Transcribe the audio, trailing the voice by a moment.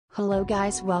Hello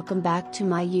guys, welcome back to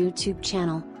my YouTube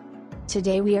channel.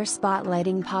 Today we are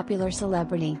spotlighting popular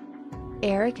celebrity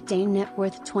Eric Dane. Net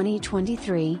worth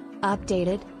 2023,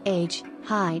 updated, age,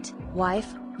 height,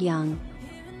 wife, young.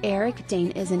 Eric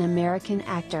Dane is an American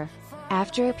actor.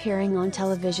 After appearing on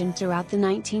television throughout the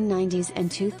 1990s and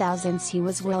 2000s, he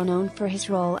was well known for his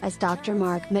role as Dr.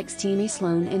 Mark McSteamy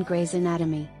Sloan in Grey's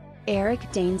Anatomy. Eric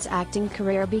Dane's acting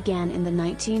career began in the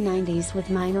 1990s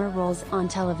with minor roles on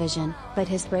television, but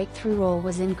his breakthrough role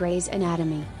was in Grey's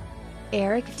Anatomy.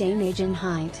 Eric Dane. Age and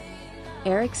height.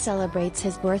 Eric celebrates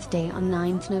his birthday on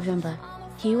 9th November.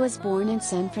 He was born in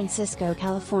San Francisco,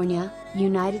 California,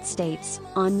 United States,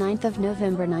 on 9th of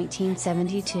November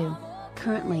 1972.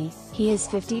 Currently, he is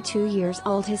 52 years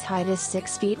old. His height is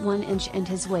 6 feet 1 inch and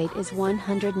his weight is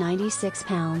 196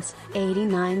 pounds,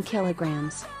 89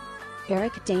 kilograms.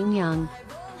 Eric Dane. Young.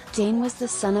 Dane was the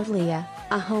son of Leah,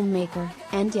 a homemaker,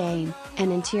 and Dane,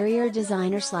 an interior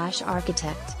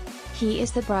designer/architect. He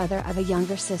is the brother of a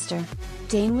younger sister.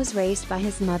 Dane was raised by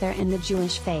his mother in the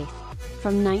Jewish faith.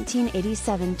 From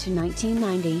 1987 to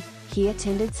 1990, he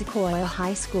attended Sequoia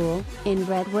High School, in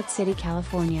Redwood City,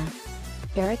 California.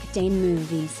 Eric Dane.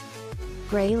 Movies: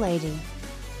 Grey Lady,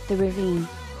 The Ravine,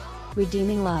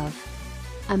 Redeeming Love,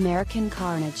 American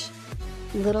Carnage,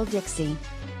 Little Dixie.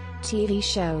 TV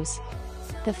shows: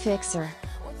 The Fixer,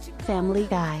 Family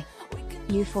Guy,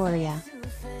 Euphoria,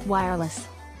 Wireless.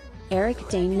 Eric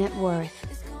Dane. Net worth.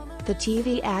 The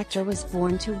TV actor was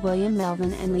born to William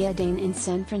Melvin and Leah Dane in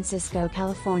San Francisco,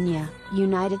 California,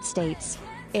 United States.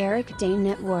 Eric Dane.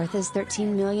 Net worth is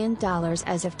 $13 million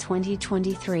as of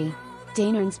 2023.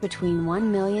 Dane earns between $1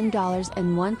 million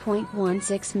and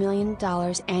 $1.16 million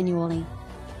annually.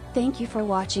 Thank you for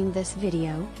watching this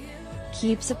video.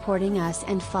 Keep supporting us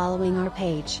and following our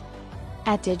page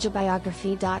at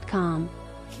digibiography.com.